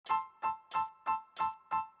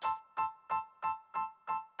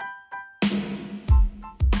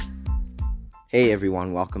Hey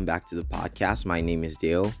everyone, welcome back to the podcast. My name is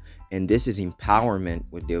Dale, and this is Empowerment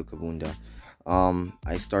with Dale Kabunda.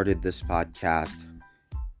 I started this podcast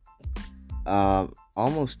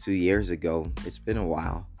almost 2 years ago. It's been a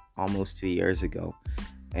while, almost 2 years ago,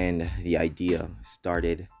 and the idea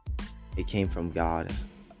started. It came from God.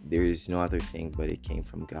 There is no other thing, but it came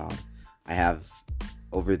from God. I have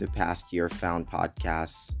over the past year found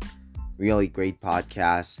podcasts, really great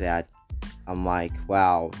podcasts that I'm like,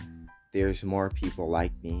 wow, there's more people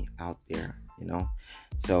like me out there.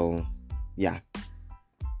 So, yeah.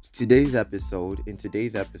 In today's episode,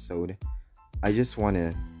 I just want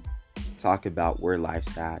to talk about where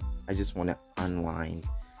life's at. I just want to unwind,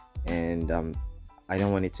 and I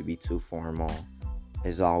don't want it to be too formal.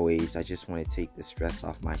 As always, I just want to take the stress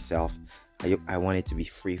off myself. I want it to be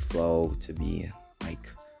free flow, to be like,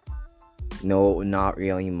 no, not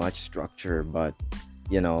really much structure, but,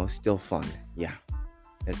 still fun. Yeah,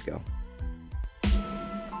 let's go.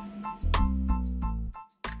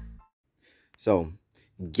 So,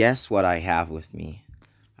 guess what I have with me?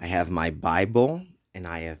 I have my Bible, and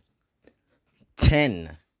I have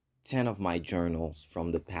 10, 10 of my journals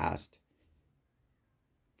from the past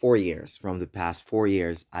 4 years. From the past 4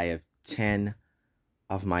 years, I have 10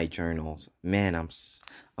 of my journals. Man,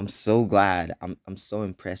 I'm so glad. I'm so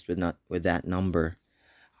impressed with that number.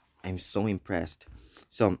 I'm so impressed.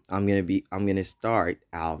 So I'm gonna start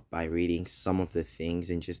out by reading some of the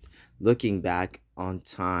things and just looking back on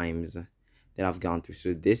times that I've gone through.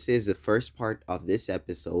 So this is the first part of this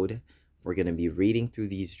episode. We're gonna be reading through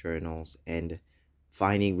these journals and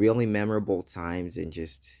finding really memorable times and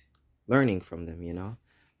just learning from them,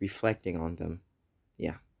 reflecting on them.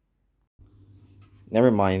 Yeah.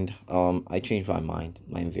 Never mind. I changed my mind.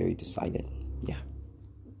 I'm very decided. Yeah.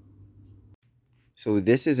 So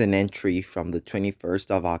this is an entry from the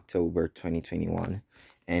 21st of October 2021,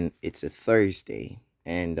 and it's a Thursday.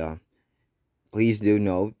 And please do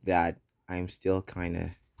note that I'm still kind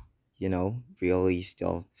of, really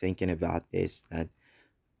still thinking about this, that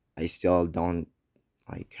I still don't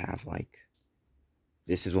have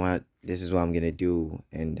this is what I'm gonna do.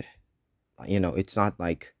 And it's not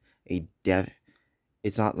like a dev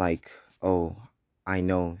it's not like, oh, I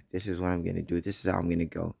know this is what I'm gonna do, this is how I'm gonna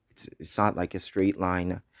go. It's not like a straight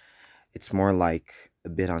line. It's more like a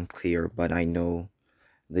bit unclear, but I know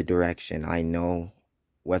the direction. I know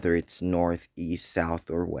whether it's north, east, south,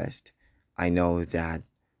 or west. I know that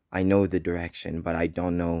I know the direction, but I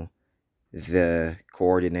don't know the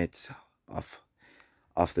coordinates of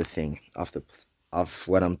the thing, of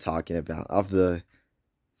what I'm talking about, of the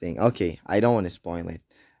thing. Okay, I don't want to spoil it.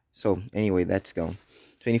 So anyway, let's go.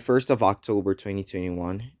 21st of October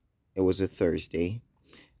 2021. It was a Thursday,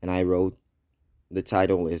 and I wrote, the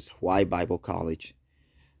title is Why Bible College.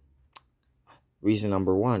 Reason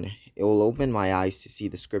number one, it will open my eyes to see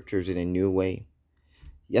the scriptures in a new way.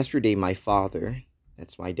 Yesterday, my father,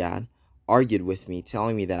 that's my dad, argued with me,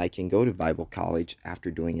 telling me that I can go to Bible college after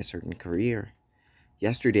doing a certain career.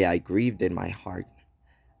 Yesterday, I grieved in my heart.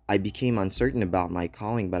 I became uncertain about my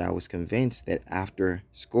calling, but I was convinced that after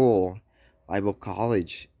school, Bible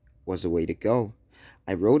college was the way to go.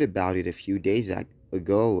 I wrote about it a few days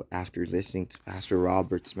ago after listening to Pastor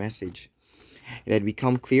Robert's message. It had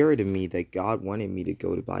become clearer to me that God wanted me to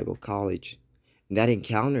go to Bible college. In that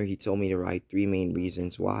encounter, he told me to write three main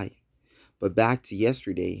reasons why. But back to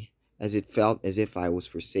yesterday, as it felt as if I was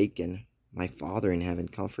forsaken, my Father in heaven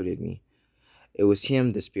comforted me. It was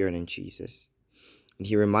him, the Spirit, and Jesus. And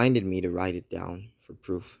he reminded me to write it down for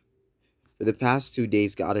proof. For the past 2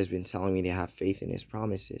 days, God has been telling me to have faith in his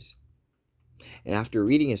promises. And after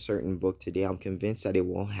reading a certain book today, I'm convinced that it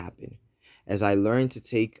will happen. As I learn to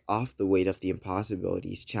take off the weight of the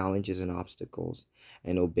impossibilities, challenges, and obstacles,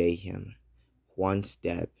 and obey him, one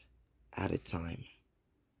step at a time.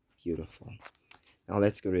 Beautiful. Now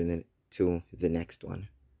let's go to the next one.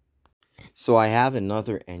 So I have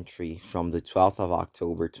another entry from the 12th of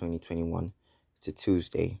October 2021. It's a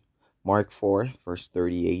Tuesday. Mark 4, verse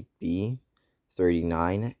 38b,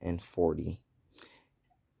 39, and 40.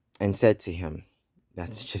 And said to him,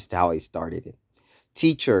 that's just how I started it,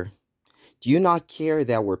 Teacher, do you not care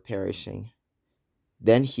that we're perishing?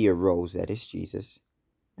 Then he arose, that is Jesus,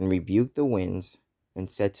 and rebuked the winds and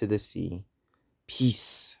said to the sea,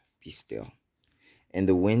 Peace, be still. And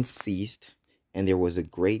the wind ceased, and there was a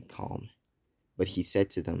great calm. But he said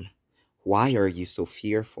to them, Why are you so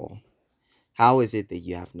fearful? How is it that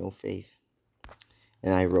you have no faith?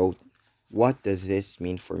 And I wrote, What does this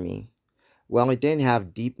mean for me? Well, it didn't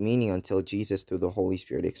have deep meaning until Jesus, through the Holy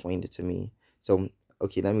Spirit, explained it to me. So,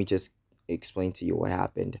 okay, let me just explain to you what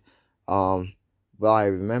happened. Um, well, I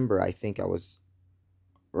remember, I think I was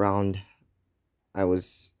around I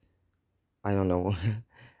was, I don't know,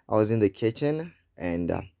 I was in the kitchen,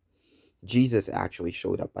 and Jesus actually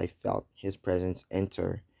showed up. I felt his presence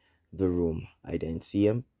enter the room. I didn't see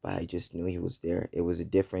him, but I just knew he was there. It was a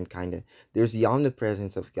different kind of, there's the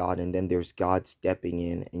omnipresence of God, and then there's God stepping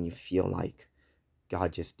in, and you feel like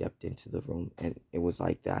God just stepped into the room, and it was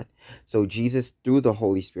like that. So Jesus, through the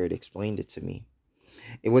Holy Spirit, explained it to me.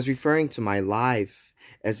 It was referring to my life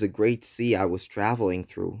as a great sea I was traveling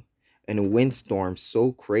through, and a windstorm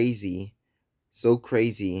so crazy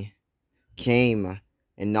came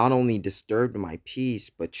and not only disturbed my peace,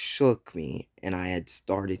 but shook me, and I had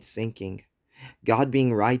started sinking. God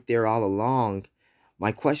being right there all along,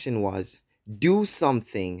 my question was, do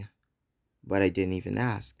something, but I didn't even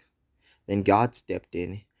ask. Then God stepped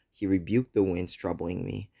in. He rebuked the winds troubling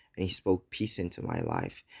me, and he spoke peace into my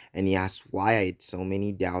life, and he asked why I had so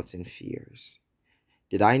many doubts and fears.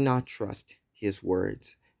 Did I not trust his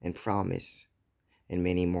words and promise, and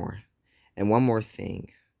many more? And one more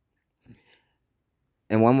thing.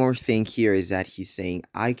 And one more thing here is that he's saying,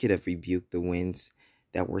 I could have rebuked the winds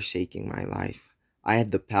that were shaking my life. I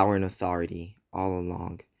had the power and authority all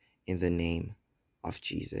along in the name of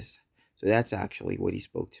Jesus. So that's actually what he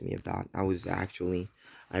spoke to me about. I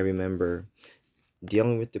remember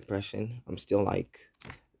dealing with depression. I'm still like,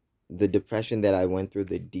 the depression that I went through,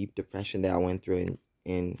 the deep depression that I went through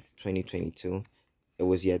in 2022, it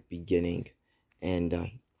was yet beginning.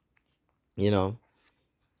 And, you know,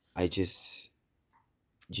 I just,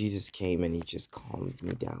 Jesus came and he just calmed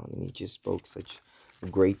me down, and he just spoke such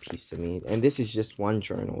great peace to me. And this is just one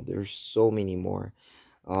journal. There's so many more.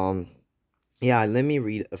 Um, yeah, let me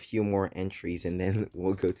read a few more entries, and then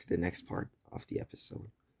we'll go to the next part of the episode.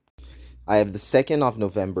 I have the 2nd of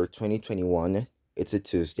November, 2021. It's a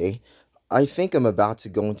Tuesday. I think I'm about to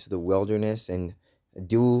go into the wilderness and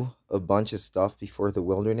do a bunch of stuff before the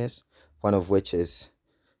wilderness, one of which is,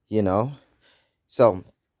 you know, so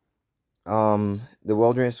the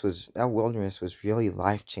wilderness was really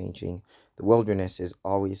life-changing. The wilderness is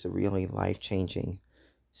always a really life-changing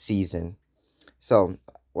season. So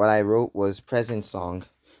what I wrote was present song.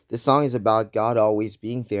 This song is about God always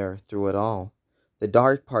being there through it all. The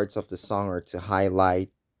dark parts of the song are to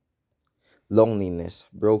highlight loneliness,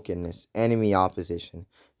 brokenness, enemy opposition,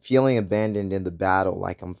 feeling abandoned in the battle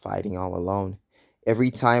like I'm fighting all alone.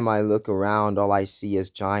 Every time I look around, all I see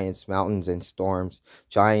is giants, mountains, and storms.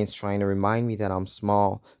 Giants trying to remind me that I'm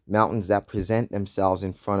small, mountains that present themselves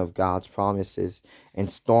in front of God's promises, and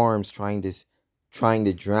storms trying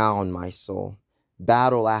to drown my soul.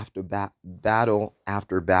 Battle after battle,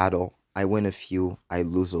 I win a few, I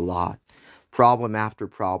lose a lot. Problem after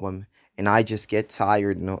problem, and I just get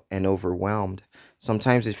tired and overwhelmed.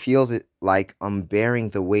 Sometimes it feels like I'm bearing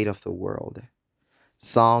the weight of the world.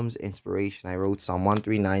 Psalms inspiration. I wrote Psalm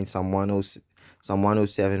 139, Psalm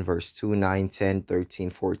 107, verse 2, 9, 10, 13,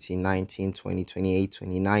 14, 19, 20, 28,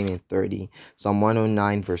 29, and 30. Psalm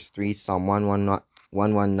 109, verse 3, Psalm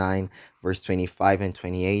 119, verse 25 and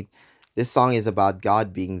 28. This song is about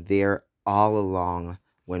God being there all along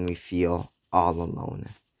when we feel all alone.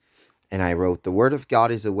 And I wrote, the word of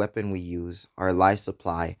God is a weapon we use, our life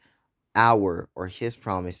supply, our or his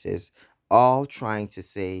promises, all trying to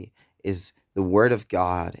say is the word of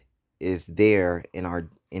God is there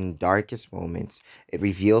in darkest moments. It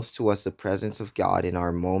reveals to us the presence of God in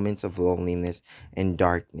our moments of loneliness and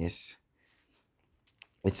darkness.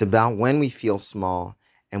 It's about when we feel small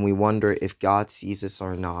and we wonder if God sees us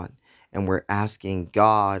or not, and we're asking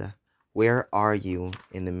God, where are you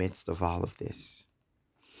in the midst of all of this?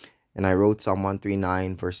 And I wrote Psalm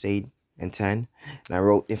 139, verse 8 and 10. And I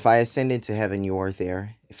wrote, if I ascend into heaven, you are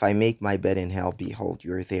there. If I make my bed in hell, behold,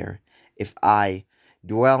 you are there. If I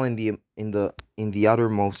dwell in the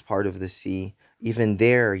uttermost part of the sea, even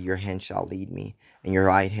there your hand shall lead me, and your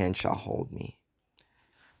right hand shall hold me.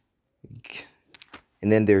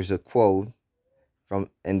 And then there's a quote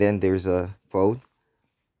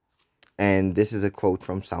and this is a quote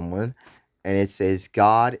from someone, and it says,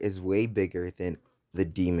 God is way bigger than the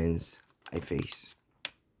demons I face.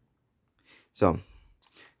 So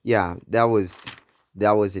yeah, that was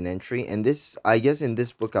an entry. And this, I guess, in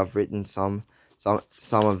this book I've written some songs.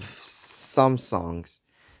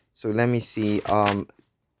 So let me see. I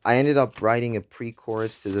ended up writing a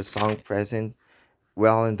pre-chorus to the song Present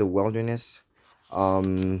Well in the Wilderness.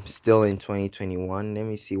 Still in 2021. Let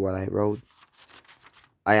me see what I wrote.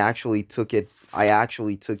 I actually took it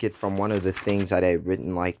from one of the things that I've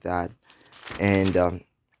written like that. And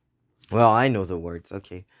well, I know the words.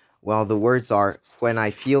 Okay. Well, the words are, when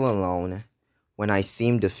I feel alone, when I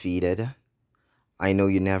seem defeated, I know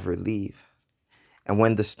you never leave. And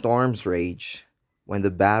when the storms rage, when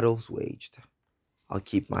the battle's waged, I'll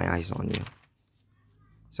keep my eyes on you.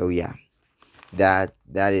 So yeah, that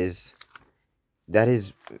is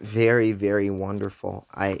very, very wonderful.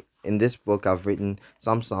 In this book I've written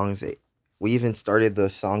some songs. We even started the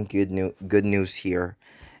song Good News here,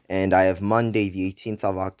 and I have Monday the 18th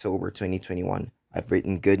of October 2021. I've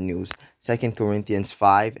written Good News, 2 Corinthians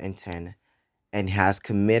 5 and 10, and has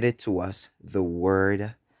committed to us the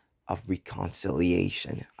word of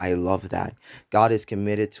reconciliation. I love that. God has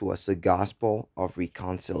committed to us the gospel of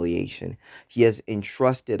reconciliation. He has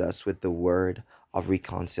entrusted us with the word of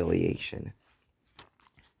reconciliation.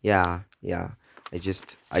 Yeah, yeah. I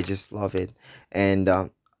just love it. And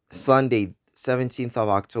Sunday, 17th of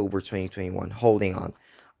October 2021, holding on.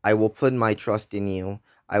 I will put my trust in you.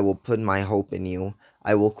 I will put my hope in you.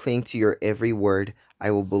 I will cling to your every word.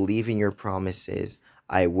 I will believe in your promises.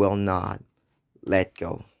 I will not let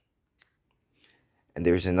go. And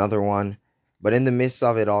there's another one. But in the midst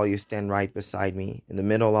of it all, you stand right beside me. In the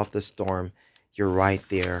middle of the storm, you're right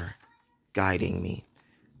there guiding me.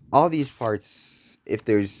 All these parts, if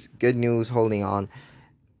there's good news, holding on,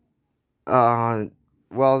 uh,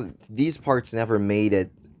 well, these parts never made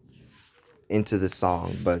it into the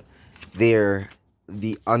song, but they're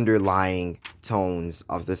the underlying tones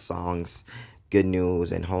of the songs, Good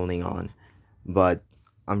News and Holding On. But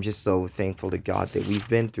I'm just so thankful to God that we've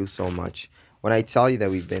been through so much. When I tell you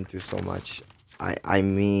that we've been through so much, I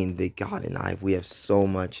mean that God and I, we have so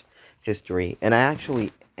much history. And I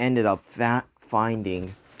actually ended up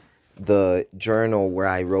finding the journal where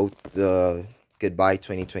I wrote the Goodbye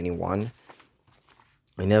 2021.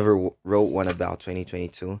 I never wrote one about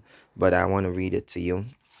 2022, but I want to read it to you.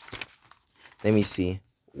 Let me see.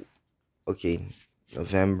 Okay,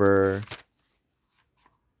 November.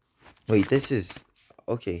 Wait, this is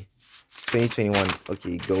okay. 2021.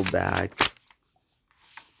 Okay, go back.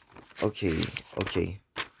 Okay, okay.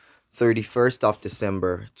 31st of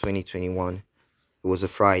December 2021. It was a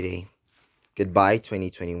Friday. Goodbye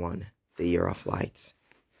 2021, the year of lights.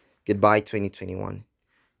 Goodbye 2021.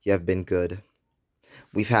 You have been good.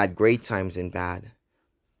 We've had great times and bad,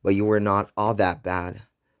 but you were not all that bad.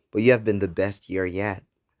 But you have been the best year yet.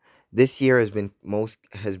 This year has been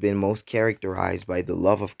most characterized by the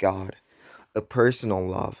love of God, a personal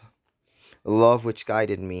love, a love which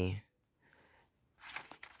guided me.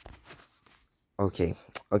 Okay,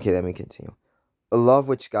 okay, let me continue. A love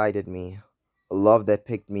which guided me, a love that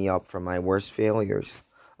picked me up from my worst failures,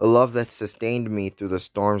 a love that sustained me through the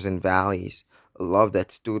storms and valleys, a love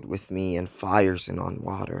that stood with me in fires and on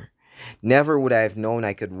water. Never would I have known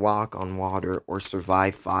I could walk on water or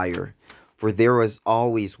survive fire, for there was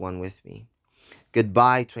always one with me.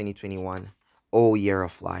 Goodbye, 2021, O year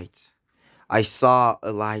of lights. I saw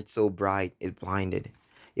a light so bright it blinded.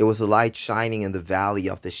 It was a light shining in the valley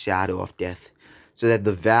of the shadow of death, so that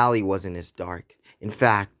the valley wasn't as dark. In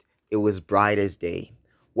fact, it was bright as day.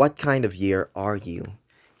 What kind of year are you?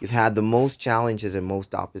 You've had the most challenges and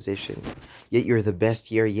most opposition, yet you're the best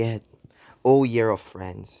year yet. O year of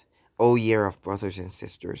friends, O year of brothers and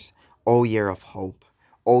sisters, O year of hope,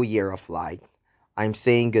 O year of light. I'm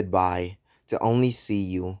saying goodbye to only see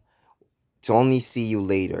you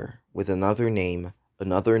later with another name,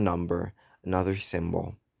 another number, another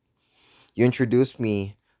symbol. You introduced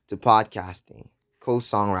me to podcasting,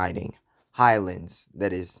 co-songwriting, Highlands,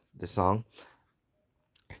 that is the song.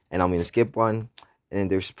 And I'm going to skip one. And then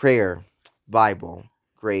there's prayer, Bible,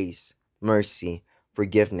 grace, mercy,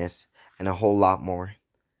 forgiveness, and a whole lot more.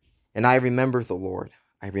 And I remember the Lord.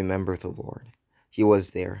 I remember the Lord. He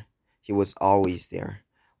was there. He was always there.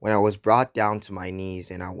 When I was brought down to my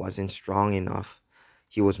knees and I wasn't strong enough,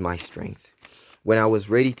 He was my strength. When I was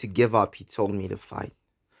ready to give up, He told me to fight.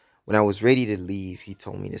 When I was ready to leave, He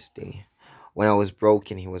told me to stay. When I was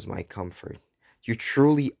broken, He was my comfort. You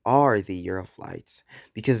truly are the year of lights,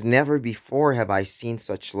 because never before have I seen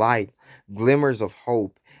such light, glimmers of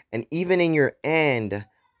hope, and even in your end,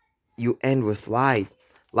 you end with light.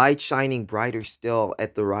 Light shining brighter still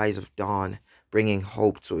at the rise of dawn, bringing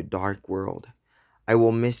hope to a dark world. I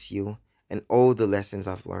will miss you, and oh, the lessons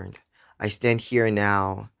I've learned. I stand here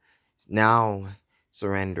now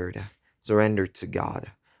surrendered to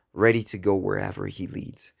God, ready to go wherever He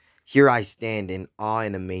leads. Here I stand in awe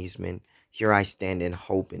and amazement. Here I stand in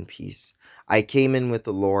hope and peace. I came in with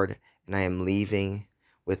the Lord, and I am leaving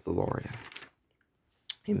with the Lord.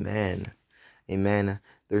 Amen. Amen.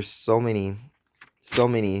 There's so many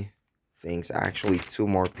things. Actually, two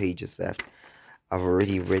more pages left. I've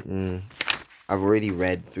already read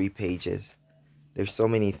 3 pages. There's so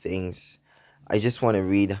many things. I just want to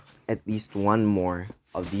read at least one more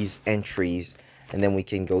of these entries, and then we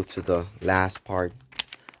can go to the last part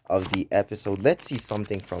of the episode. Let's see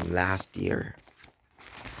something from last year.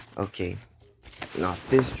 Okay, not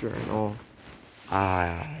this journal.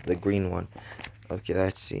 Ah, the green one. Okay,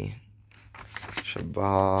 let's see.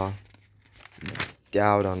 Shabbat,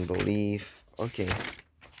 doubt, unbelief. Okay.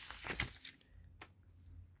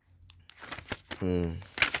 Hmm.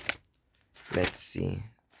 Let's see.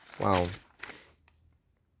 Wow,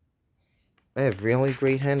 I have really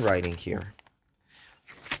great handwriting here.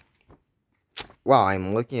 Wow,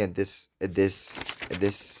 I'm looking at this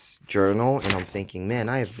journal and I'm thinking, man,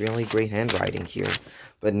 I have really great handwriting here.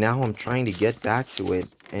 But now I'm trying to get back to it,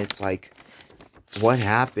 and it's like, what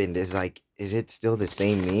happened? Is it still the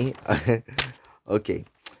same me? Okay,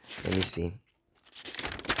 let me see.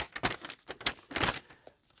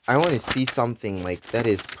 I want to see something like that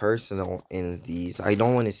is personal in these. I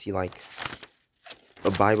don't want to see like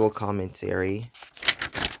a Bible commentary.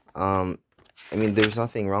 Um, I mean, there's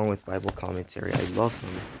nothing wrong with Bible commentary. I love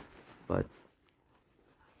them, but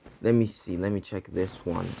let me see. Let me check this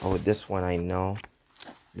one. Oh, this one I know.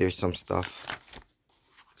 There's some stuff,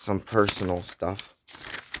 some personal stuff.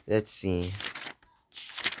 Let's see.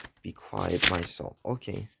 Be quiet, my soul.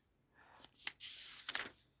 Okay.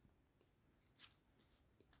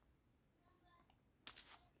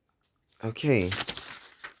 Okay.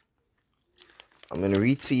 I'm going to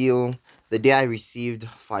read to you. The day I received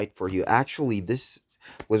Fight for You. Actually, this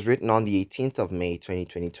was written on the 18th of May,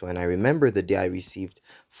 2022. And I remember the day I received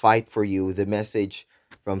Fight for You, the message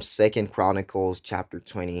from 2nd Chronicles chapter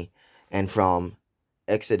 20 and from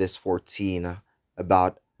Exodus 14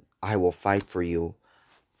 about I will fight for you.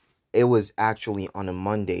 It was actually on a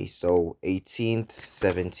Monday. So 18th,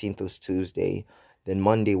 17th was Tuesday. Then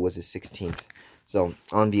Monday was the 16th. So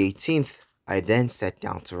on the 18th, I then sat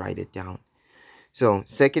down to write it down. So,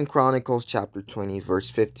 2nd Chronicles chapter 20, verse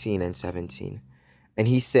 15 and 17. And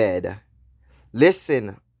he said,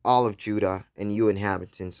 listen, all of Judah, and you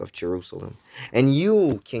inhabitants of Jerusalem, and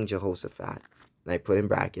you, King Jehoshaphat. And I put in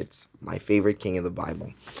brackets, my favorite king in the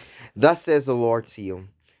Bible. Thus says the Lord to you,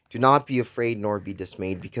 do not be afraid nor be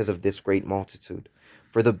dismayed because of this great multitude.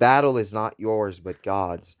 For the battle is not yours, but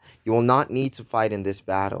God's. You will not need to fight in this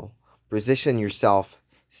battle. Position yourself,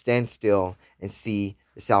 stand still, and see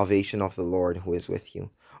the salvation of the Lord who is with you.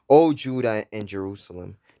 O Judah and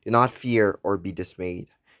Jerusalem, do not fear or be dismayed.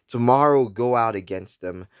 Tomorrow go out against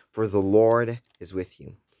them, for the Lord is with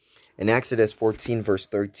you. In Exodus 14, verse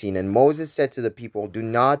 13, and Moses said to the people, do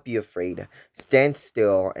not be afraid. Stand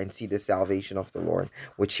still and see the salvation of the Lord,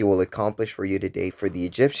 which he will accomplish for you today. For the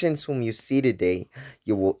Egyptians whom you see today,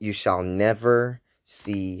 you shall never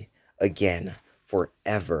see again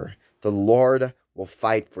forever. The Lord will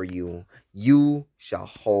fight for you. You shall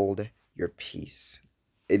hold your peace.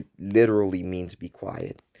 It literally means be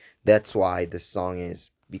quiet. That's why the song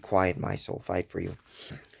is, be quiet, my soul, fight for you.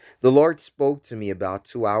 The Lord spoke to me about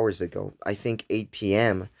 2 hours ago, I think 8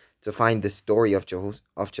 p.m., to find the story of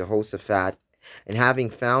Jehoshaphat. And having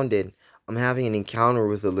found it, I'm having an encounter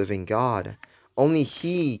with the living God. Only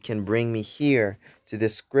He can bring me here to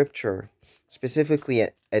this scripture, specifically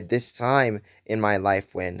at this time in my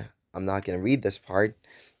life when I'm not going to read this part.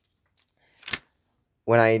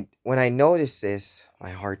 When I noticed this,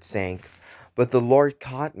 my heart sank. But the Lord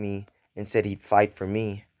caught me and said He'd fight for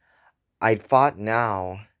me. I'd fought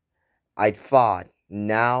now. I'd fought.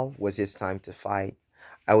 Now was his time to fight.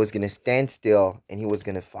 I was going to stand still and he was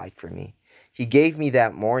going to fight for me. He gave me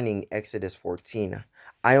that morning Exodus 14.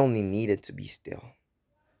 I only needed to be still.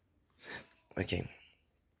 Okay.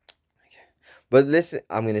 But listen,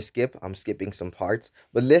 I'm going to skip. I'm skipping some parts.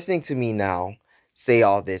 But listening to me now say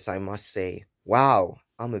all this, I must say, wow,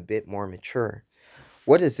 I'm a bit more mature.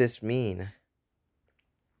 What does this mean?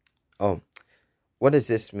 Oh, what does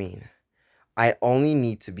this mean? I only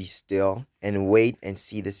need to be still and wait and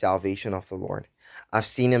see the salvation of the Lord. I've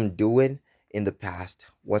seen him do it in the past.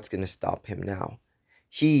 What's going to stop him now?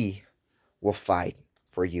 He will fight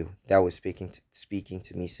for you. That was speaking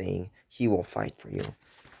to me, saying he will fight for you.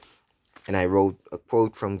 And I wrote a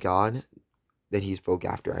quote from God that he spoke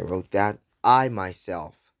after I wrote that. I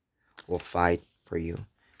myself will fight for you.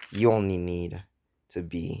 You only need to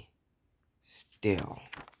be still.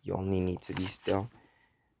 You only need to be still.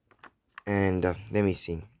 And let me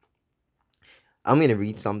see. I'm going to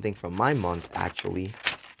read something from my month, actually,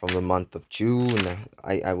 from the month of June.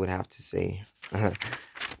 I would have to say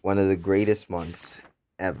one of the greatest months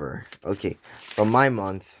ever. Okay, from my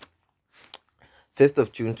month, 5th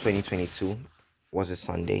of June 2022 was a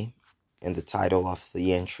Sunday, and the title of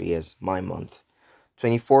the entry is My Month,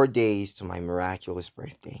 24 days to my miraculous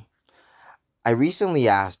birthday. I recently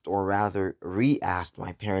asked, or rather re-asked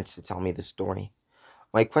my parents to tell me the story.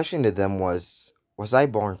 My question to them was I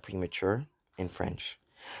born premature? In French.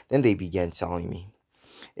 Then they began telling me.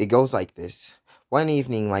 It goes like this. One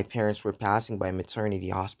evening, my parents were passing by a maternity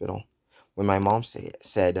hospital when my mom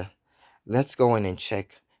said, "Let's go in and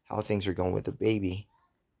check how things are going with the baby."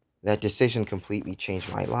 That decision completely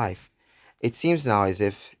changed my life. It seems now as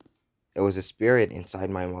if it was a spirit inside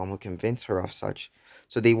my mom who convinced her of such.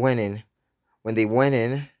 So they went in. When they went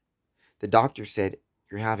in, the doctor said,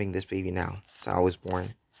 "You're having this baby now." So I was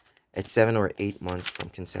born at 7 or 8 months from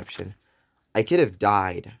conception. I could have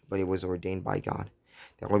died, but it was ordained by God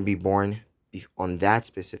that I would be born on that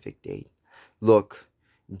specific date. Look,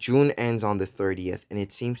 June ends on the 30th, and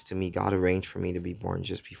it seems to me God arranged for me to be born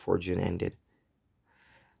just before June ended.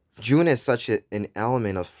 June is such an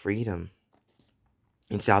element of freedom.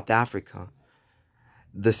 In South Africa,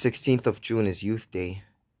 the 16th of June is Youth Day.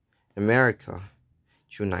 In America,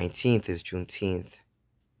 June 19th is Juneteenth.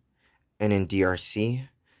 And in DRC,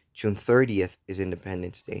 June 30th is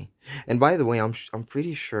Independence Day. And by the way, I'm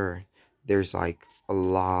pretty sure there's like a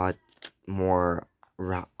lot more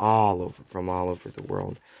around all over the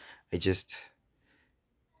world. I just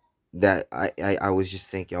I was just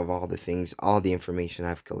thinking of all the things, all the information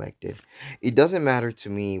I've collected. It doesn't matter to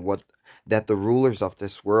me what that the rulers of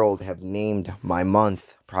this world have named my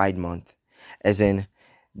month Pride Month, as in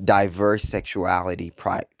diverse sexuality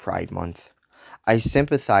Pride Month. I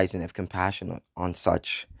sympathize and have compassion on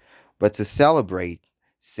such, but to celebrate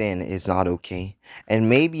sin is not okay. And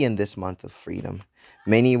maybe in this month of freedom,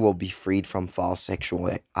 many will be freed from false sexual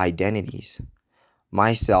identities,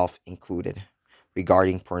 myself included,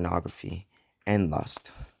 regarding pornography and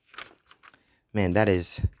lust. Man, that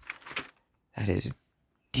is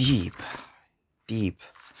deep, deep.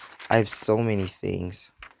 I have so many things,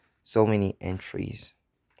 so many entries,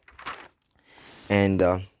 and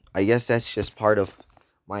I guess that's just part of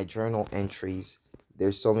my journal entries.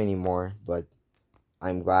 There's so many more, but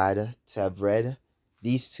I'm glad to have read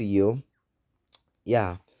these to you.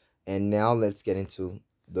 Yeah, and now let's get into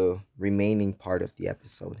the remaining part of the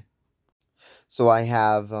episode. So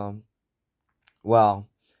well,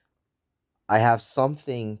 I have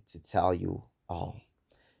something to tell you all.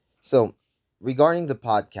 So, regarding the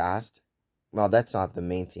podcast, well, that's not the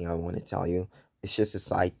main thing I want to tell you. It's just a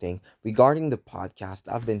side thing. Regarding the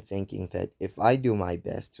podcast, I've been thinking that if I do my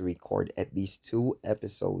best to record at least 2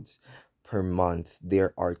 episodes per month,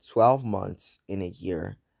 there are 12 months in a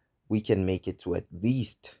year. We can make it to at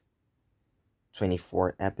least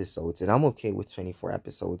 24 episodes. And I'm okay with 24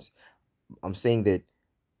 episodes. I'm saying that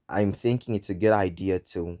I'm thinking it's a good idea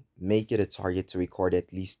to make it a target to record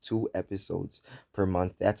at least 2 episodes per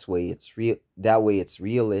month. That way it's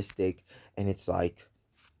realistic and it's like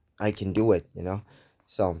I can do it.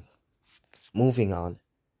 So moving on.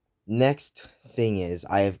 Next thing is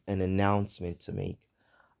I have an announcement to make.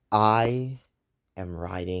 I am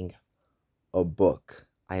writing a book.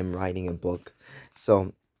 I am writing a book.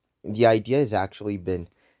 So the idea has actually been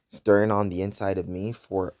stirring on the inside of me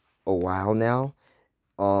for a while now.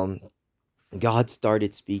 Um God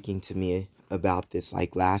started speaking to me about this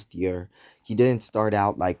like last year. He didn't start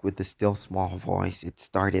out like with the still small voice. It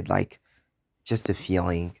started like just a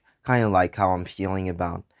feeling, kind of like how I'm feeling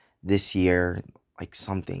about this year. Like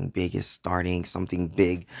something big is starting, something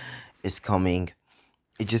big is coming.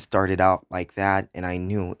 It just started out like that, and I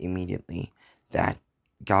knew immediately that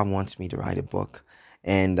God wants me to write a book.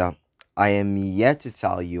 And I am yet to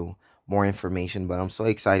tell you more information, but I'm so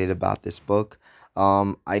excited about this book.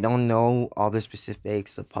 I don't know all the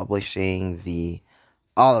specifics, the publishing,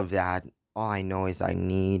 all of that. All I know is I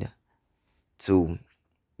need to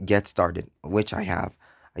get started, which I have.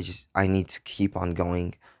 I need to keep on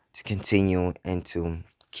going, to continue and to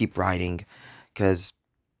keep writing, because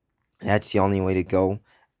that's the only way to go.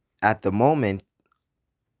 At the moment,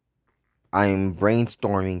 I'm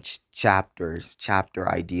brainstorming chapter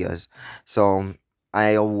ideas. So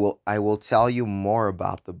I will tell you more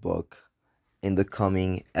about the book in the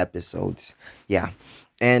coming episodes. Yeah.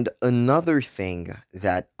 And another thing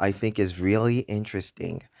that I think is really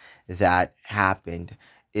interesting that happened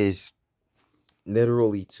is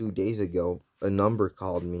literally 2 days ago, a number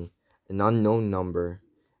called me, an unknown number,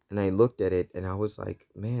 and I looked at it and I was like,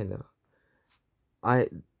 man, I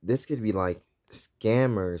this could be like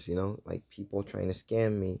scammers, like people trying to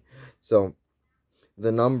scam me. So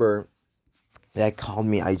the number that called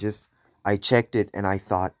me, I checked it and I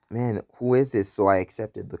thought, man, who is this? So I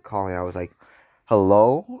accepted the call and I was like,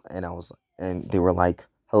 hello, and they were like,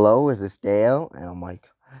 hello, is this Dale? And I'm like,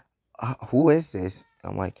 who is this?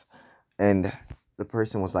 I'm like, and the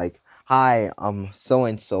person was like, hi, I'm so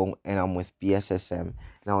and so, and I'm with BSSM.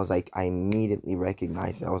 And I was like, I immediately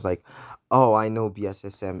recognized it. I was like, oh, I know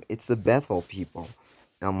BSSM. It's the Bethel people.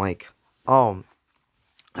 And I'm like, oh,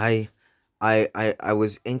 I I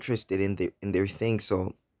was interested in their thing.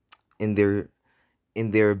 So in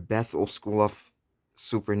their Bethel School of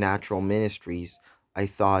Supernatural Ministries, I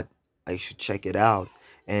thought I should check it out.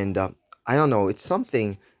 And I don't know, it's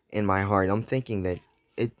something in my heart. I'm thinking that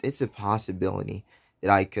it's a possibility that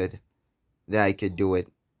I could do it.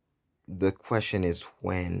 The question is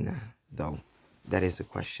when, though. That is a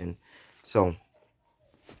question. So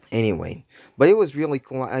anyway, but it was really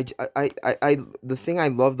cool. The thing I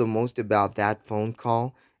love the most about that phone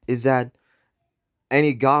call is that, and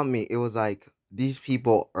it got me. It was like these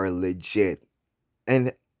people are legit.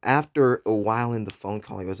 And after a while in the phone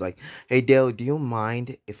call, he was like, "Hey Dale, do you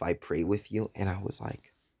mind if I pray with you?" And I was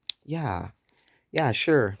like, "Yeah, yeah,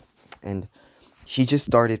 sure." And he just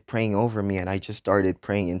started praying over me, and I just started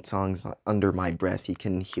praying in tongues under my breath. He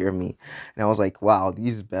couldn't hear me, and I was like, "Wow,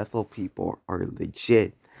 these Bethel people are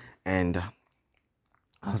legit." And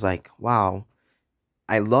I was like, "Wow,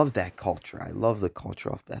 I love that culture. I love the culture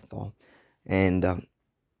of Bethel." And I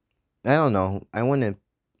don't know. I want to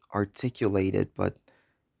articulate it, but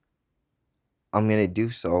I'm gonna do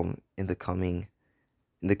so in the coming,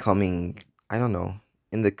 I don't know,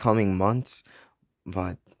 in the coming months.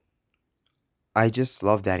 But I just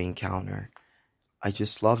love that encounter. I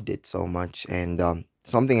just loved it so much. And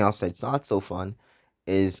something else that's not so fun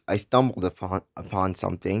is I stumbled upon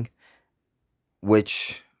something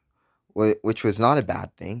which which was not a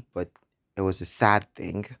bad thing, but it was a sad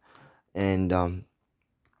thing. And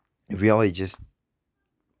it really just,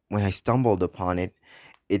 when I stumbled upon it,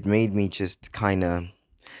 it made me just kind of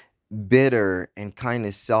bitter and kind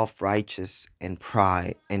of self-righteous and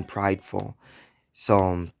prideful.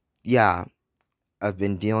 So yeah, I've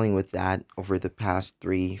been dealing with that over the past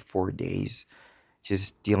 3, 4 days,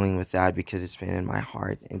 just dealing with that because it's been in my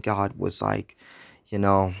heart. And God was like, you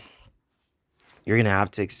know, you're gonna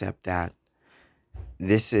have to accept that.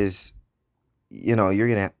 This is, you're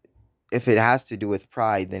gonna, if it has to do with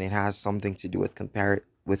pride, then it has something to do with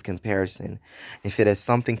comparison. If it has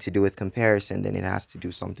something to do with comparison, then it has to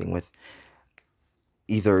do something with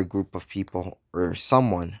either a group of people or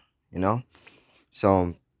someone, you know?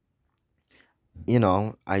 So,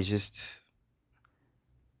 I just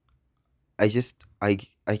I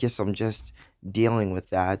guess I'm just dealing with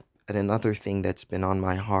that. And another thing that's been on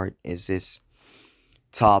my heart is this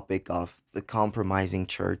topic of the compromising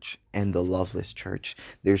church and the loveless church.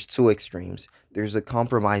 There's two extremes. There's a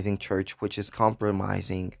compromising church which is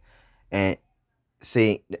compromising and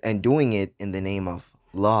doing it in the name of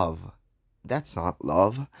love. That's not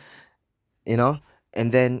love, you know?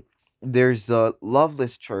 And then there's a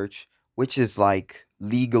loveless church which is like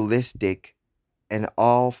legalistic and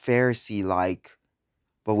all Pharisee like,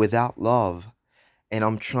 but without love. And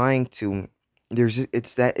I'm trying to,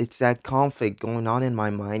 it's that conflict going on in my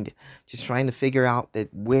mind, just trying to figure out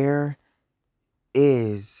that where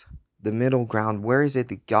is the middle ground? Where is it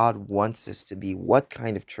that God wants us to be? What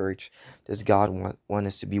kind of church does God want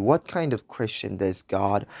us to be? What kind of Christian does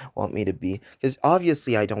God want me to be? Because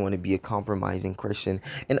obviously I don't want to be a compromising Christian,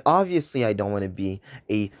 and obviously I don't want to be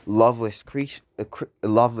a loveless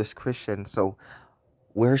Christian. So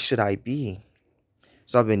where should I be?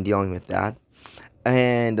 So I've been dealing with that.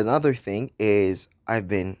 And another thing is I've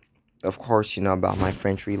been, of course, about my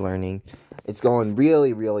French relearning. It's going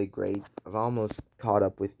really, really great. I've almost caught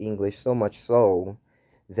up with English, so much so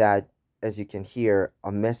that, as you can hear,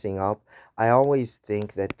 I'm messing up. I always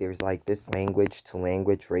think that there's like this language to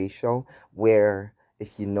language ratio where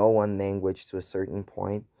if you know one language to a certain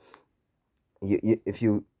point, if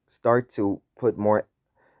you start to put more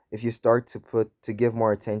if you start to give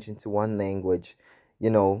more attention to one language,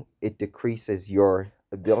 it decreases your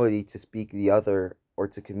ability to speak the other or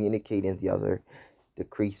to communicate in the other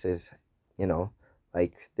decreases, you know.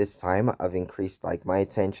 Like this time I've increased like my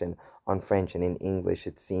attention on French, and in English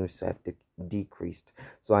it seems to have decreased.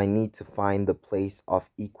 So I need to find the place of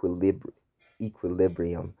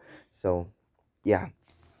equilibrium. So, yeah.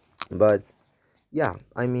 But yeah,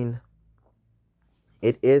 I mean,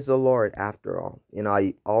 it is the Lord after all.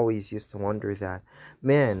 I always used to wonder that,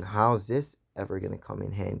 man, how's this ever gonna come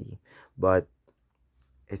in handy? But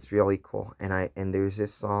it's really cool. And there's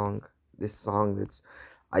this song that's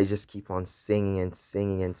I just keep on singing and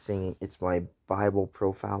singing and singing. It's my Bible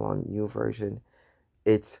profile on YouVersion.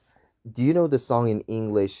 It's Do you know the song in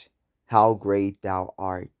English, How Great Thou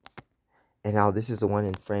Art? And now this is the one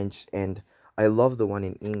in French, and I love the one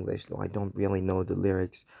in English, though I don't really know the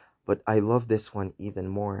lyrics. But I love this one even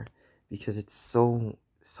more because it's so,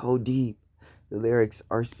 so deep. The lyrics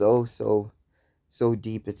are so, so, so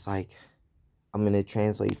deep. It's like, I'm gonna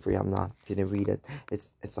translate for you. I'm not gonna read it.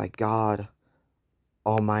 It's like, God,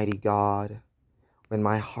 Almighty God, when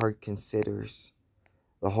my heart considers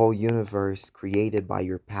the whole universe created by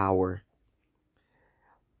your power,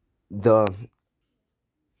 the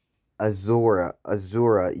Azura.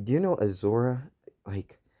 Do you know Azura?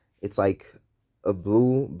 Like, it's like a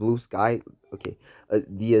blue sky. Okay,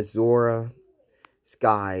 the Azura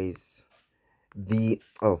skies, the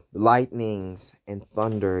lightnings and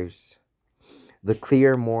thunders, the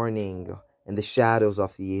clear morning and the shadows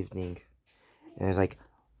of the evening. And it's like,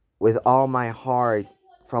 with all my heart,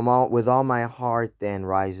 with all my heart, then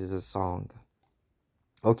rises a song.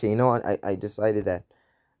 Okay, you know what? I decided that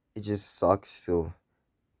it just sucks to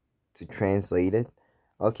translate it.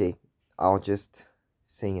 Okay, I'll just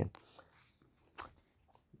sing it.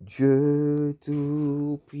 Dieu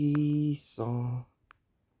tout-puissant,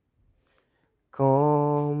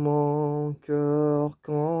 quand mon cœur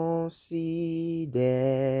considère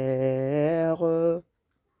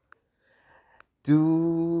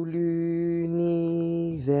tout l'univers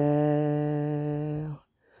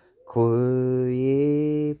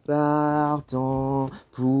créé par ton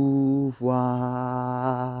pouvoir.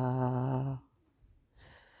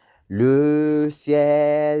 Le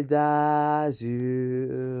ciel d'azur,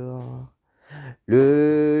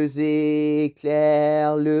 les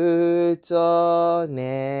éclairs, le tonnerre,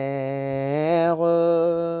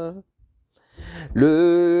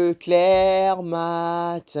 le clair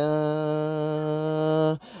matin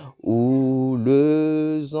ou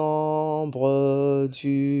les ombres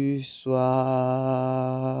du soir.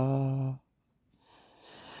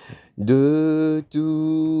 De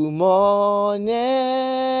tout mon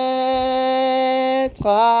être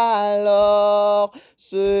alors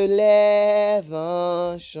se lève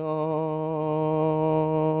un chant.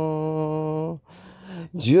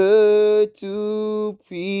 Dieu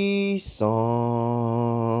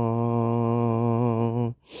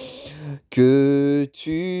tout-puissant, que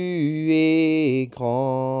tu es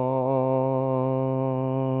grand.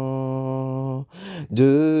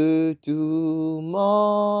 De tout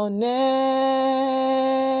mon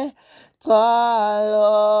être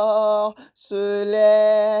alors se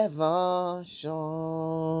lève un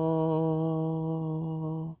chant.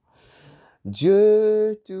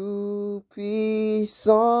 Dieu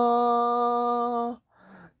tout-puissant,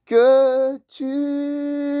 que tu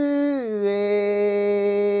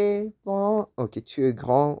es bon. Ok, tu es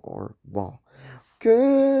grand ou bon.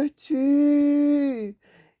 Que tu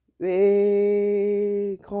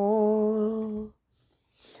es grand.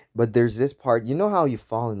 But there's this part, you know how you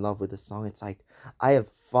fall in love with a song? It's like, I have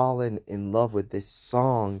fallen in love with this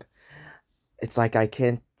song. It's like I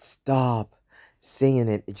can't stop singing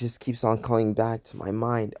it. It just keeps on coming back to my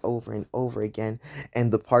mind over and over again.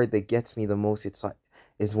 And the part that gets me the most, it's like,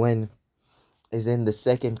 is in the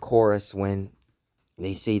second chorus, when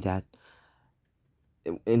they say that,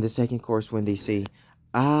 in the second chorus, when they say,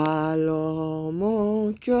 alors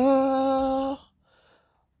mon cœur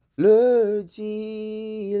le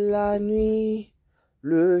dit, la nuit,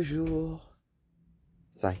 le jour.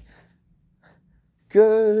 It's like,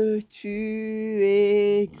 que tu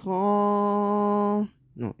es grand.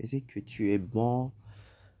 Non, is it que tu es bon?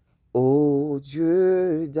 Ô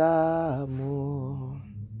Dieu d'amour.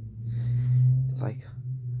 It's like,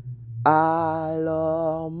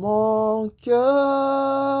 alors mon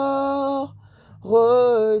cœur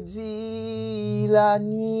redit la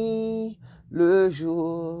nuit, le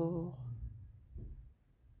jour,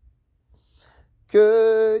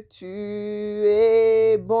 que tu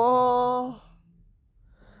es bon,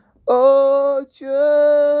 ô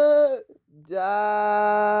Dieu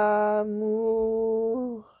d'amour.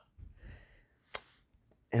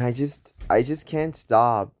 And I just can't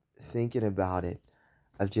stop thinking about it.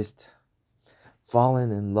 I've just fallen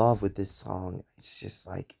in love with this song. It's just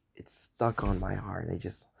like, it's stuck on my heart.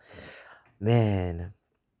 Man,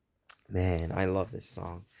 I love this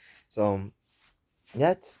song. So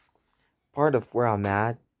that's part of where I'm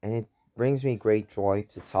at, and it brings me great joy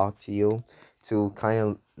to talk to you, to kind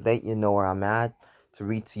of let you know where I'm at, to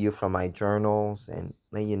read to you from my journals and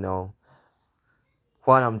let you know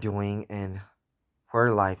what I'm doing and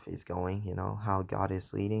where life is going, how God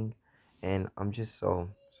is leading. And I'm just so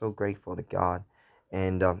grateful to God.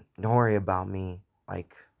 And don't worry about me,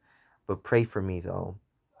 but pray for me though.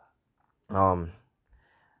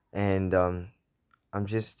 And I'm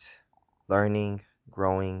just learning,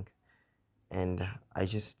 growing, and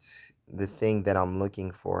the thing that I'm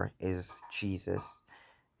looking for is Jesus.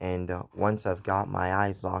 And once I've got my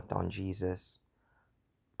eyes locked on Jesus,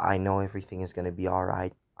 I know everything is going to be all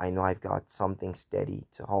right. I know I've got something steady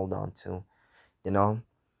to hold on to,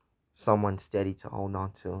 someone steady to hold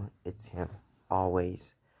on to. It's Him,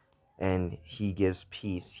 always. and he gives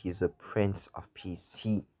peace. He's a prince of peace.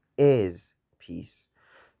 He is peace.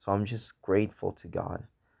 So I'm just grateful to God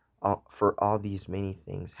for all these many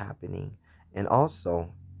things happening. And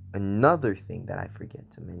also, another thing that I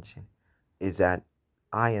forget to mention is that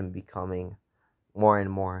I am becoming more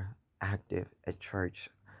and more active at church.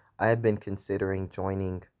 I have been considering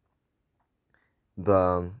joining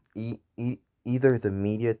the either the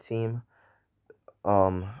media team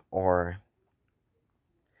or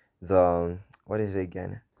the what is it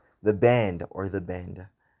again? The band.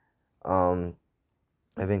 Um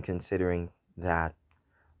I've been considering that.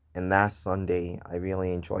 And last Sunday, I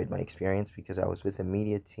really enjoyed my experience because I was with a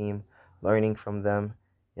media team, learning from them,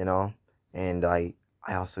 you know, and I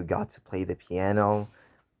also got to play the piano.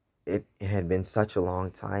 It had been such a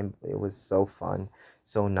long time. It was so fun,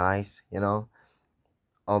 so nice, you know.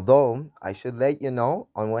 Although I should let you know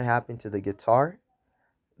on what happened to the guitar.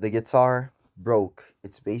 The guitar broke.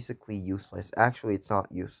 It's basically useless. Actually, it's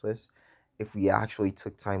not useless. If we actually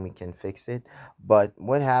took time, we can fix it. But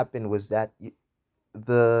what happened was that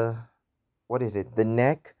the what is it? The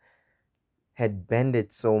neck had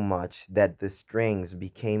bended so much that the strings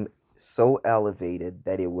became so elevated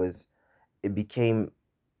that it became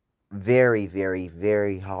very, very,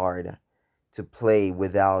 very hard to play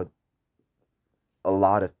without a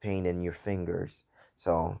lot of pain in your fingers.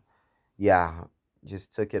 So yeah,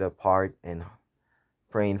 just took it apart and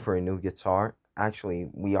praying for a new guitar. Actually,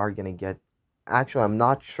 we are gonna get. Actually, I'm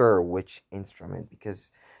not sure which instrument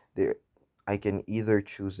because there, I can either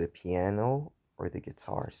choose the piano or the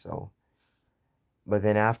guitar. So, but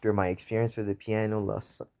then after my experience with the piano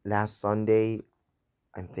last Sunday,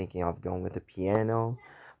 I'm thinking of going with the piano,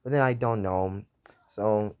 but then I don't know.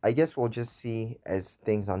 So I guess we'll just see as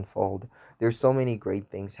things unfold. There's so many great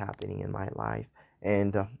things happening in my life,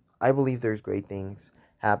 and I believe there's great things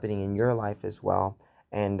happening in your life as well.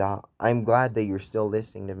 And I'm glad that you're still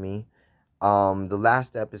listening to me. The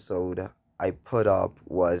last episode I put up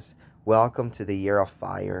was "Welcome to the Year of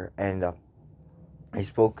Fire," and I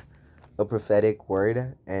spoke a prophetic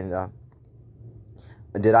word, and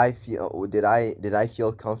did I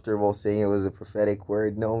feel comfortable saying it was a prophetic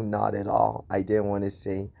word? No, not at all. I didn't want to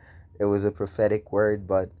say it was a prophetic word,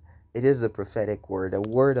 but it is a prophetic word, a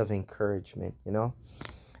word of encouragement, you know?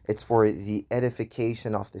 It's for the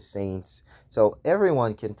edification of the saints. So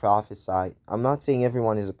everyone can prophesy. I'm not saying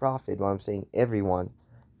everyone is a prophet, but I'm saying everyone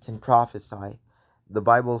can prophesy. The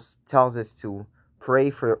Bible tells us to pray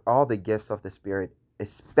for all the gifts of the Spirit,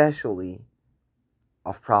 especially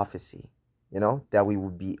of prophecy, that we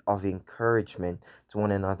would be of encouragement to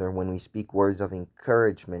one another when we speak words of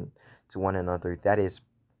encouragement to one another. That is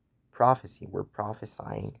prophecy. We're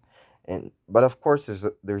prophesying. But of course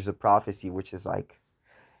there's a prophecy which is like,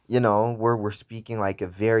 where we're speaking like a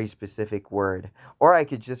very specific word,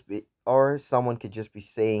 or someone could just be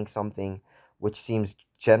saying something which seems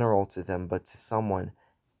general to them, but to someone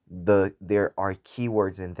there are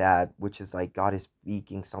keywords in that, which is like God is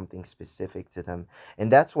speaking something specific to them.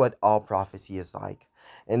 And that's what all prophecy is like.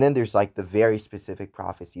 And then there's like the very specific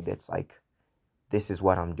prophecy that's like, this is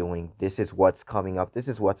what I'm doing, this is what's coming up, this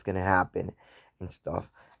is what's gonna happen and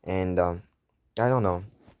stuff. And I don't know,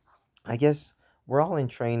 I guess we're all in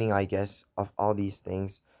training, I guess, of all these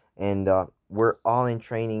things. And we're all in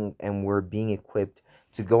training and we're being equipped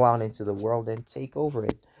to go out into the world and take over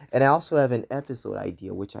it. And I also have an episode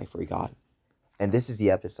idea, which I forgot. And this is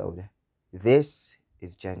the episode. This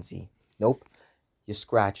is Gen Z. Nope, you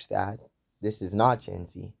scratch that. This is not Gen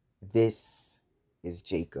Z. This is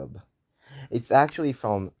Jacob. It's actually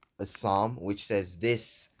from a psalm which says,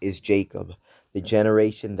 "This is Jacob, the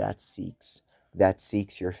generation that seeks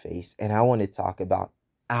your face." And I want to talk about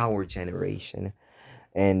our generation.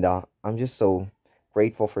 And I'm just so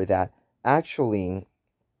grateful for that. Actually,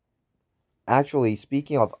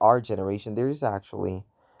 speaking of our generation, there's actually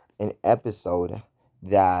an episode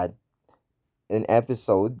that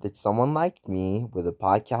someone like me with a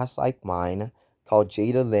podcast like mine called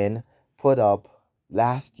Jada Lynn put up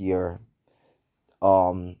last year.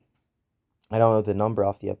 Um, I don't know the number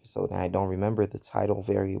of the episode and I don't remember the title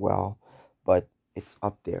very well, but it's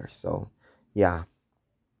up there. So, yeah.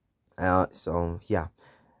 Yeah.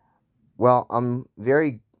 Well, I'm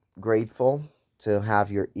very grateful to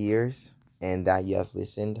have your ears and that you have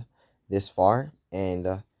listened this far. And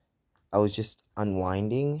I was just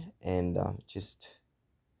unwinding and I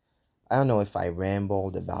don't know if I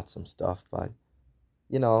rambled about some stuff, but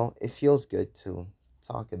it feels good to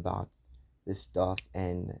talk about this stuff,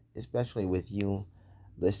 and especially with you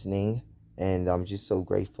listening. And I'm just so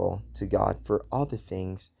grateful to God for all the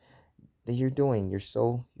things that you're doing. You're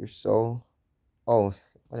so, oh,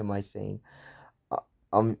 what am I saying?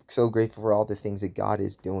 I'm so grateful for all the things that God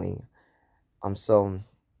is doing. I'm so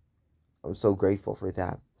I'm so grateful for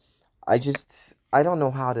that. I don't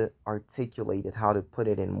know how to articulate it, how to put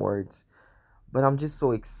it in words, but I'm just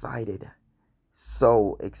so excited,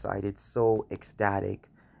 so ecstatic,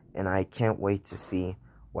 and I can't wait to see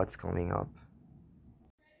what's coming up.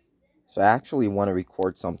 So I actually want to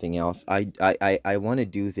record something else. I want to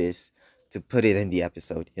do this to put it in the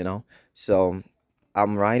episode. So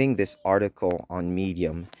I'm writing this article on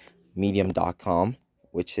medium.com,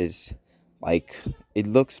 which is like, it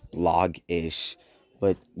looks blog-ish,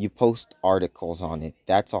 but you post articles on it.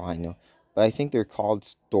 That's all I know. But I think they're called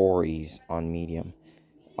stories on Medium.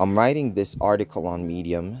 I'm writing this article on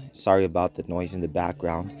Medium. Sorry about the noise in the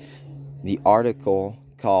background. The article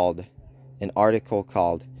called an article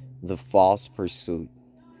called The False Pursuit.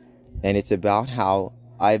 And it's about how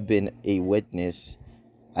I've been a witness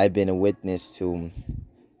to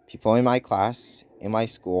people in my class, in my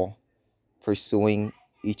school, pursuing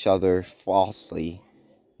each other falsely,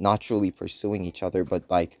 not truly pursuing each other, but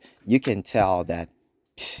like you can tell that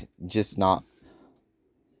just not,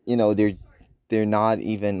 they're not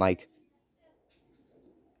even like,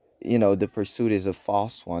 the pursuit is a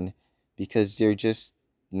false one because they're just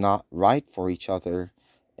not right for each other.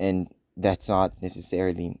 And that's not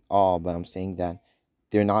necessarily all, but I'm saying that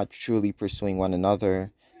they're not truly pursuing one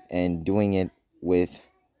another and doing it with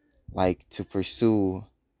like to pursue,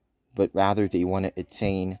 but rather they want to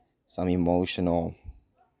attain some emotional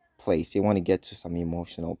place. They want to get to some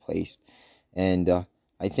emotional place. And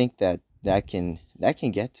I think that that can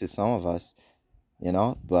get to some of us,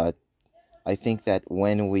 but I think that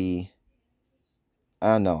when we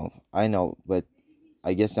I know, but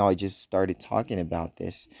I guess now I just started talking about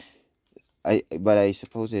this. But I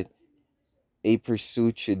suppose a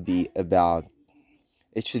pursuit should be about,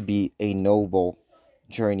 it should be a noble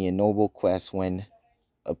journey, a noble quest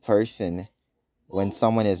a person, when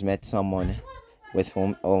someone has met someone with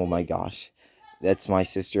whom, oh my gosh, that's my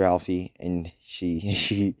sister Alfie, and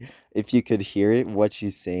she if you could hear it, what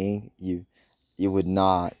she's saying, you would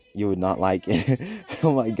not like it.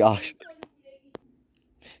 Oh my gosh.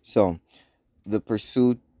 So the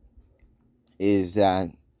pursuit is that,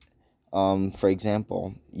 for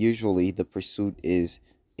example, usually the pursuit is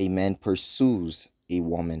a man pursues a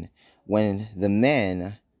woman. When the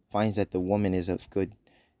man finds that the woman is of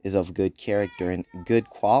good character and good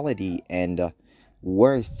quality and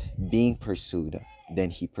worth being pursued, then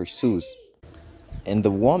he pursues. And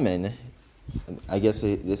the woman, I guess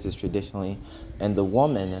this is traditionally, and the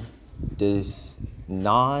woman does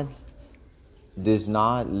not does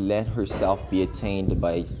not let herself be attained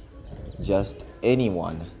by just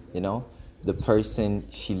anyone. The person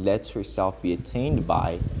she lets herself be attained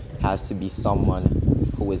by has to be someone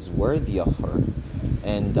who is worthy of her.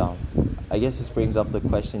 And I guess this brings up the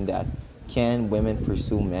question that, can women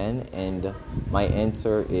pursue men? And my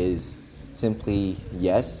answer is simply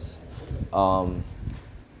yes. um,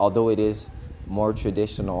 Although more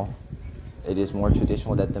traditional it is more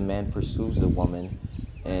traditional that the man pursues the woman,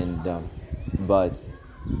 and but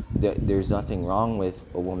there's nothing wrong with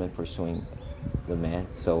a woman pursuing the man.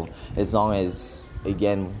 So as long as,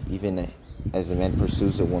 again, even as a man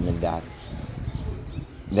pursues a woman,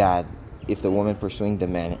 that if the woman pursuing the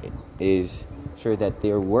man is sure that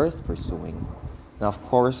they're worth pursuing. And of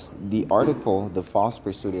course, the article, The False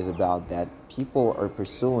Pursuit, is about that people are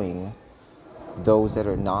pursuing those that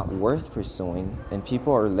are not worth pursuing, and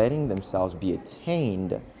people are letting themselves be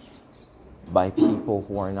attained by people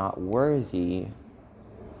who are not worthy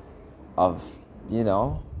of, you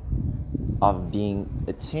know, of being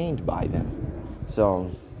attained by them. So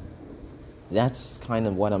that's kind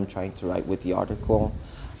of what I'm trying to write with the article.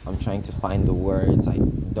 I'm trying to find the words. I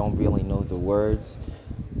don't really know the words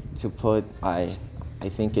to put. I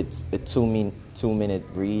think it's a 2-minute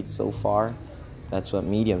read so far. That's what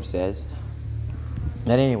Medium says.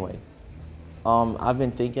 But anyway, I've been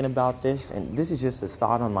thinking about this, and this is just a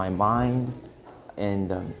thought on my mind,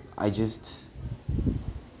 and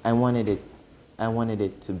I wanted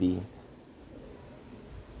it to be.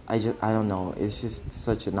 I don't know. It's just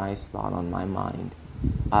such a nice thought on my mind.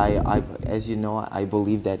 As you know, I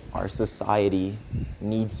believe that our society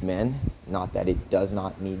needs men, not that it does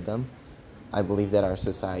not need them. I believe that our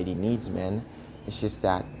society needs men. It's just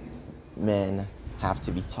that men have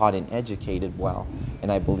to be taught and educated well.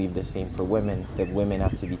 And I believe the same for women, that women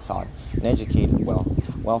have to be taught and educated well.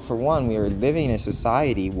 Well, for one, we are living in a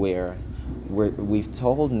society where we've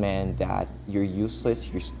told men that you're useless,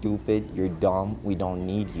 you're stupid, you're dumb, we don't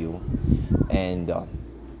need you. And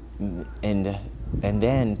and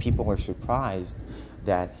then people are surprised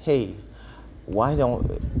that, hey, why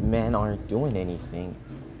don't men aren't doing anything?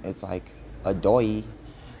 It's like a doy.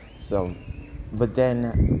 So, but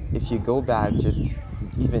then if you go back just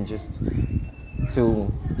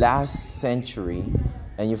to last century,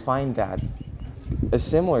 and you find that a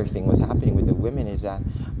similar thing was happening with the women, is that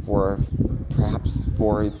for perhaps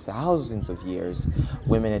for thousands of years,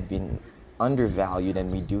 women had been undervalued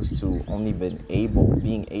and reduced to only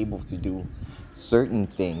being able to do certain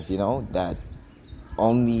things, that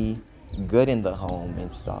only good in the home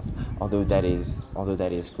and stuff. Although that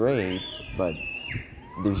is great, but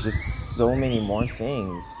there's just so many more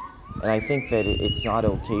things. And I think that it's not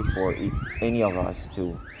okay for any of us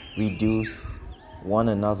to reduce one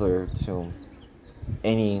another to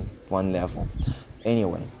any one level.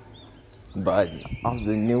 Anyway, but of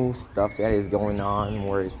the new stuff that is going on,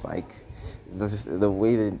 where it's like the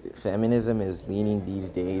way that feminism is leaning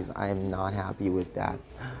these days, I am not happy with that.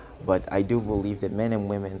 But I do believe that men and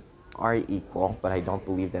women are equal, but I don't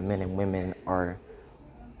believe that men and women are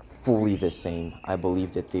fully the same. I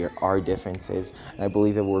believe that there are differences, and I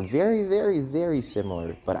believe that we're very, very, very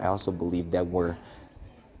similar, but I also believe that we're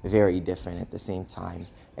very different at the same time.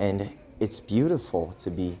 And it's beautiful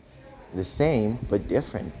to be the same but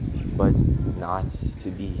different, but not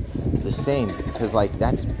to be the same, because like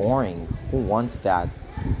that's boring. Who wants that?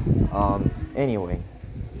 Anyway,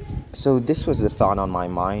 so this was the thought on my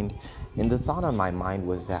mind, and the thought on my mind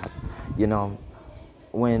was that, you know,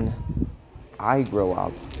 when I grow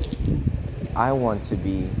up, I want to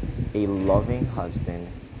be a loving husband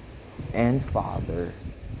and father.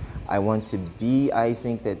 I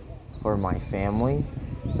think that for my family,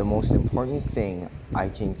 the most important thing I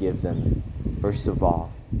can give them, first of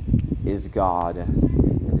all, is God.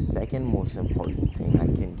 And the second most important thing I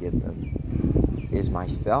can give them is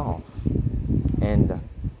myself. And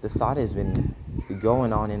the thought has been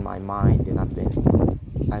going on in my mind, and I've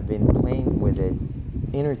been playing with it,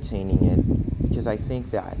 entertaining it, because I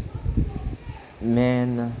think that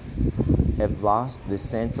men have lost the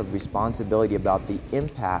sense of responsibility about the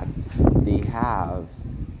impact they have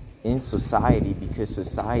in society, because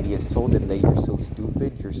society has told them that you're so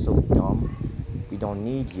stupid, you're so dumb, we don't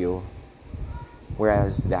need you,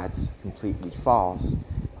 whereas that's completely false.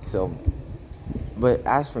 So, but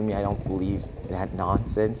as for me, I don't believe that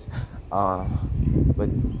nonsense. But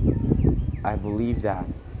I believe that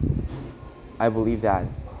I believe that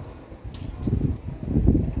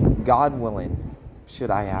God willing,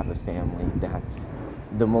 should I have a family, that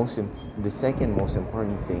the second most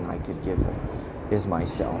important thing I could give them is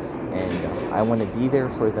myself, and I want to be there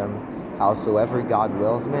for them, howsoever God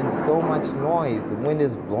wills. Man, so much noise. The wind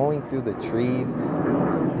is blowing through the trees,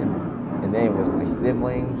 and then it was my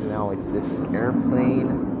siblings. Now it's this airplane.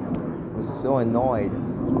 I was so annoyed.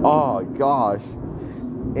 Oh gosh.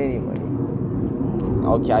 Anyway,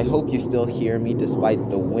 okay, I hope you still hear me despite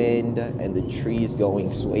the wind and the trees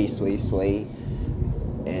going sway, sway, sway,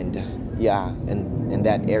 and yeah, and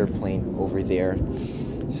that airplane over there.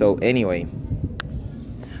 So anyway,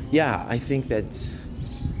 yeah, I think that's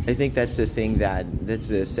that's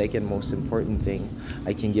the second most important thing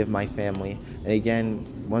I can give my family. And again,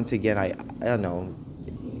 once again, I don't know.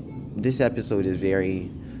 This episode is very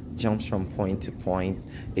jumps from point to point.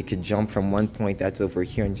 It could jump from one point that's over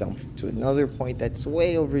here and jump to another point that's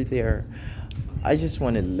way over there. I just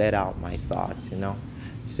want to let out my thoughts.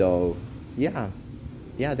 So yeah,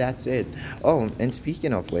 yeah, that's it. Oh, and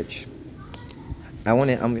speaking of which, I'm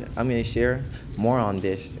gonna share more on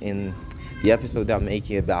this in the episode that I'm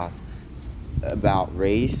making about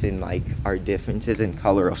race and like our differences in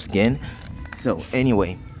color of skin. So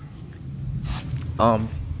anyway, um,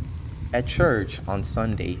 at church on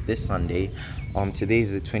Sunday, this Sunday, today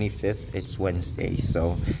is the 25th. It's Wednesday,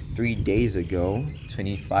 so 3 days ago,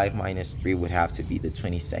 25 minus 3 would have to be the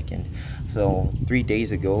 22nd. So 3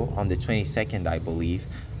 days ago, on the 22nd, I believe,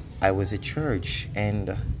 I was at church,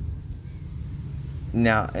 and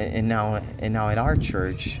now at our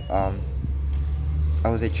church, I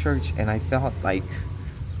was at church, and I felt like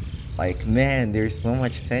man, there's so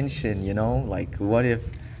much tension, like what if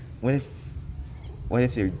what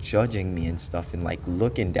if they're judging me and stuff, and like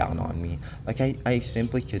looking down on me? Like I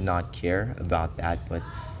simply could not care about that, but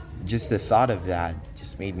just the thought of that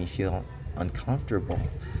just made me feel uncomfortable,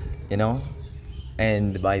 you know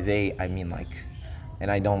and by they I mean like, and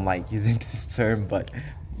I don't like using this term, but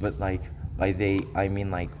like by they I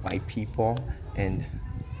mean like white people. And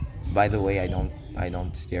by the way, I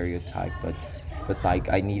don't stereotype, but like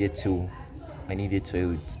I needed to I needed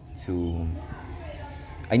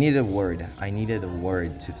a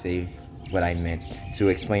word to say what I meant, to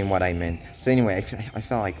explain what I meant. So anyway, I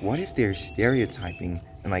felt like, what if they're stereotyping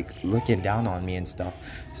and like looking down on me and stuff?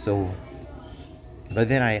 So But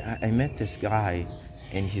then I met this guy,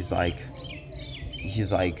 and he's like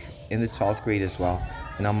in the 12th grade as well.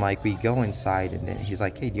 And I'm like, we go inside, and then he's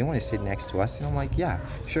like, hey, do you want to sit next to us? And I'm like, yeah,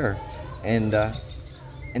 sure. And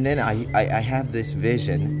and then I have this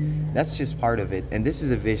vision. That's just part of it. And this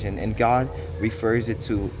is a vision, and God refers it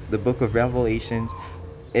to the book of Revelations,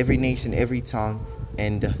 every nation, every tongue.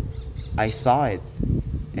 And I saw it,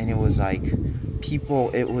 and it was like people,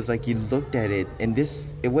 it was like you looked at it, and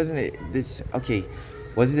this, it wasn't this, okay,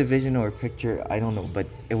 was it a vision or a picture? I don't know, but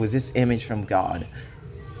it was this image from God.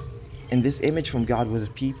 And this image from God was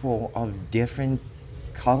people of different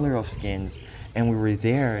color of skins, and we were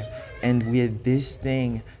there, and we had this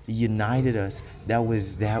thing that united us, that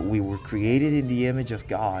was that we were created in the image of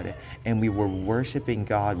God, and we were worshiping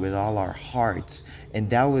God with all our hearts, and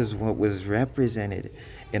that was what was represented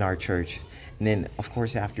in our church. And then, of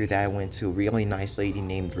course, after that, I went to a really nice lady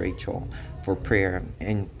named Rachel for prayer,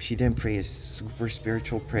 and she didn't pray a super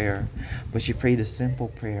spiritual prayer, but she prayed a simple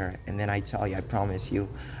prayer. And then I tell you, I promise you,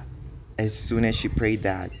 as soon as she prayed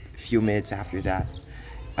that, a few minutes after that,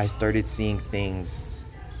 I started seeing things,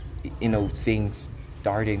 things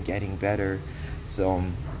started getting better. So,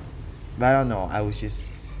 but I don't know, I was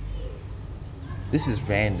just, this is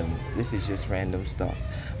random. This is just random stuff.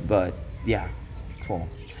 But yeah, cool.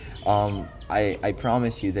 I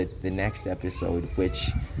promise you that the next episode,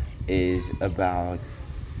 which is about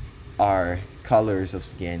our colors of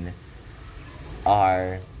skin,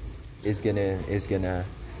 are is gonna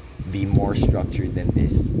be more structured than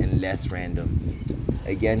this and less random.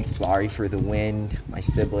 Again, sorry for the wind, my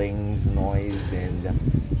siblings' noise, and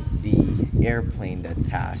the airplane that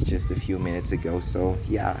passed just a few minutes ago. So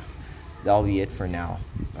yeah, that'll be it for now.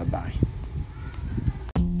 Bye bye.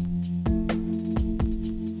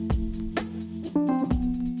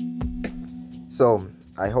 So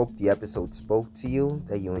I hope the episode spoke to you,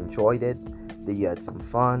 that you enjoyed it, that you had some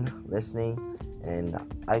fun listening, and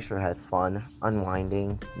I sure had fun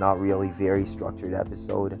unwinding. Not really very structured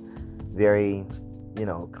episode, very,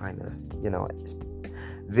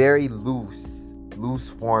 very loose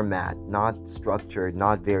format, not structured,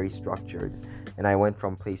 not very structured. And I went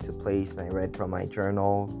from place to place, and I read from my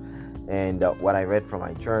journal, and what I read from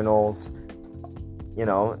my journals, you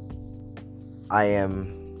know, I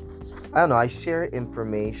don't know, I share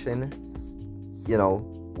information,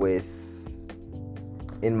 with,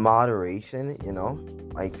 in moderation,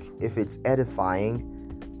 like if it's edifying,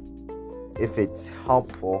 if it's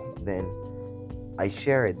helpful, then I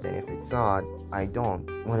share it. Then if it's not, I don't.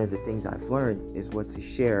 One of the things I've learned is what to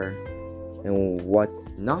share and what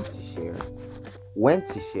not to share, when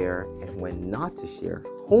to share and when not to share,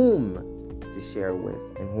 whom to share with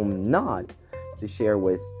and whom not to share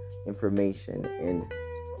with information and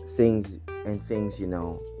things,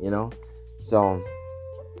 So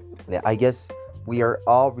yeah, I guess we are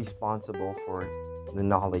all responsible for the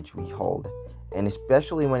knowledge we hold, and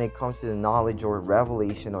especially when it comes to the knowledge or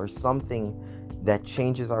revelation or something that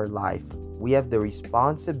changes our life, we have the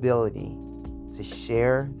responsibility to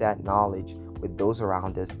share that knowledge with those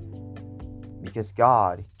around us, because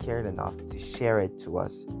God cared enough to share it to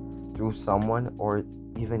us through someone, or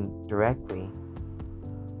even directly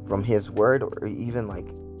from His word, or even like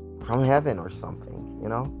from heaven or something,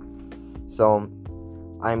 So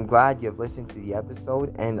I'm glad you've listened to the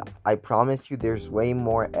episode, and I promise you there's way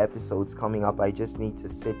more episodes coming up. I just need to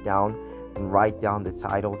sit down and write down the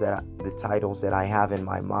titles that I have in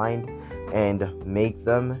my mind, and make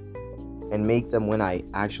them when I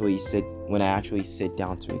actually sit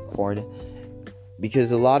down to record.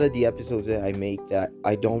 Because a lot of the episodes that I make, that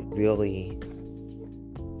I don't really,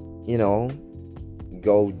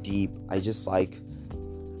 go deep.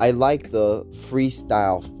 I like the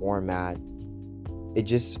freestyle format. It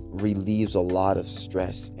just relieves a lot of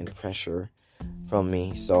stress and pressure from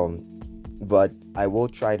me. So, but I will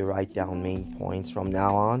try to write down main points from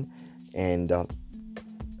now on, and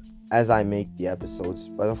as I make the episodes.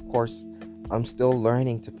 But of course, I'm still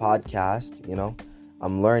learning to podcast.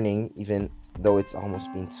 I'm learning, even though it's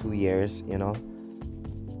almost been 2 years.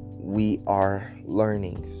 We are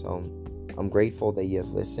learning. So I'm grateful that you have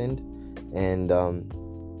listened, and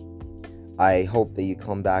I hope that you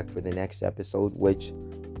come back for the next episode, which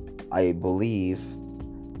I believe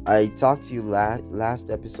I talked to you last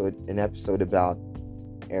episode, an episode about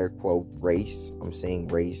air quote race. I'm saying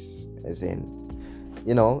race as in,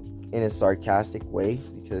 in a sarcastic way,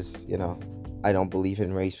 because, I don't believe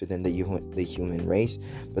in race within the human race,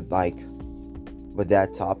 but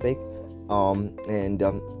that topic, an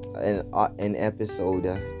episode,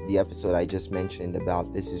 the episode I just mentioned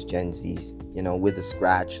about This Is Gen Z's, with the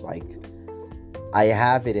scratch, like I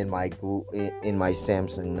have it in my in my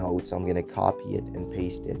Samsung notes. I'm gonna copy it and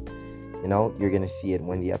paste it. You're gonna see it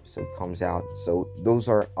when the episode comes out. So those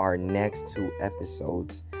are our next 2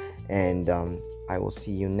 episodes, and I will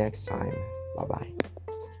see you next time. Bye bye.